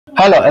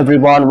Hello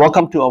everyone,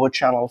 welcome to our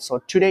channel. So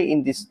today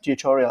in this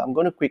tutorial, I'm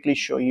going to quickly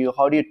show you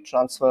how do you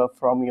transfer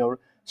from your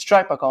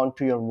Stripe account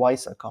to your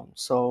Wise account.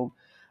 So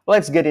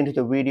let's get into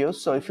the video.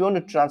 So if you want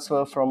to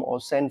transfer from or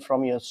send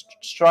from your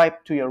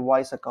Stripe to your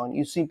Wise account,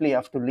 you simply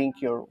have to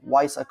link your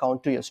Wise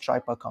account to your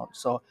Stripe account.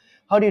 So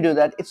how do you do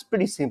that? It's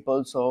pretty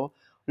simple. So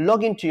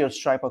log into your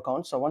Stripe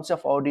account. So once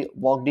you've already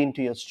logged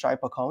into your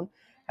Stripe account,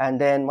 and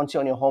then once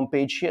you're on your home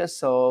page here,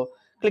 so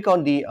click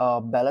on the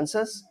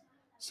balances.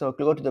 So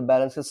go to the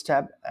balances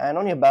tab, and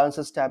on your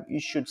balances tab, you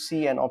should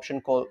see an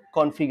option called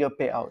configure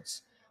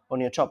payouts on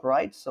your top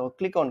right. So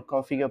click on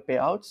configure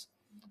payouts.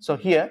 So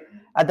here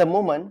at the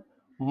moment,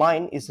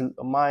 my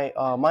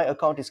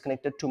account is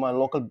connected to my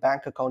local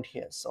bank account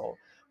here. So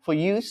for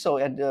you, so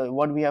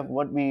what we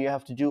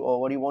have to do, or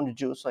what you want to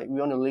do, so we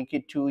want to link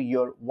it to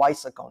your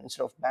Wise account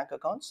instead of bank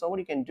account. So what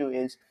you can do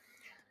is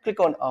click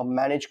on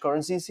manage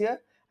currencies here,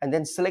 and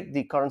then select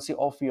the currency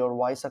of your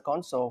Wise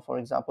account. So for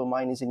example,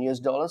 mine is in US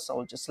dollars, so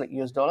I'll just select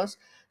US dollars.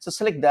 So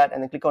select that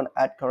and then click on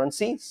add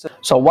currency.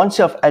 So once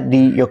you have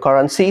added your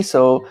currency,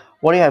 so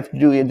what you have to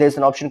do, there's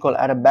an option called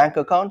add a bank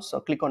account.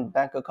 So click on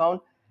bank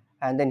account,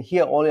 and then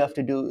here all you have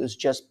to do is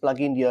just plug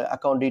in your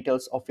account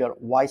details of your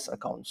Wise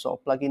account.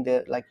 So plug in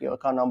the like your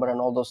account number and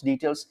all those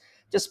details,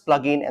 just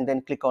plug in and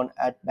then click on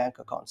add bank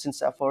account.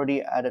 Since I've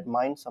already added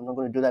mine, so I'm not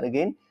going to do that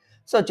again.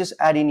 So just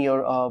add in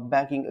your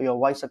your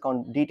Wise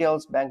account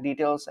details, bank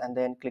details, and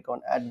then click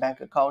on add bank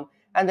account,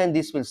 and then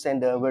this will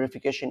send a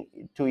verification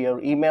to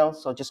your email.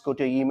 So just go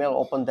to your email,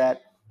 open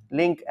that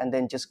link, and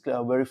then just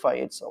verify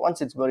it. So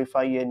once it's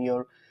verified, and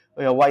your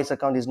Wise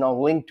account is now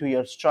linked to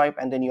your Stripe,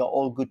 and then you're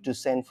all good to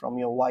send from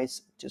your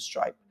Wise to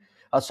Stripe.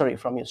 Sorry,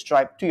 from your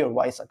Stripe to your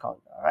Wise account.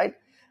 All right,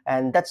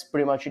 and that's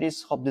pretty much it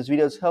is. Hope this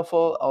video is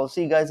helpful. I'll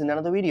see you guys in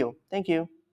another video. Thank you.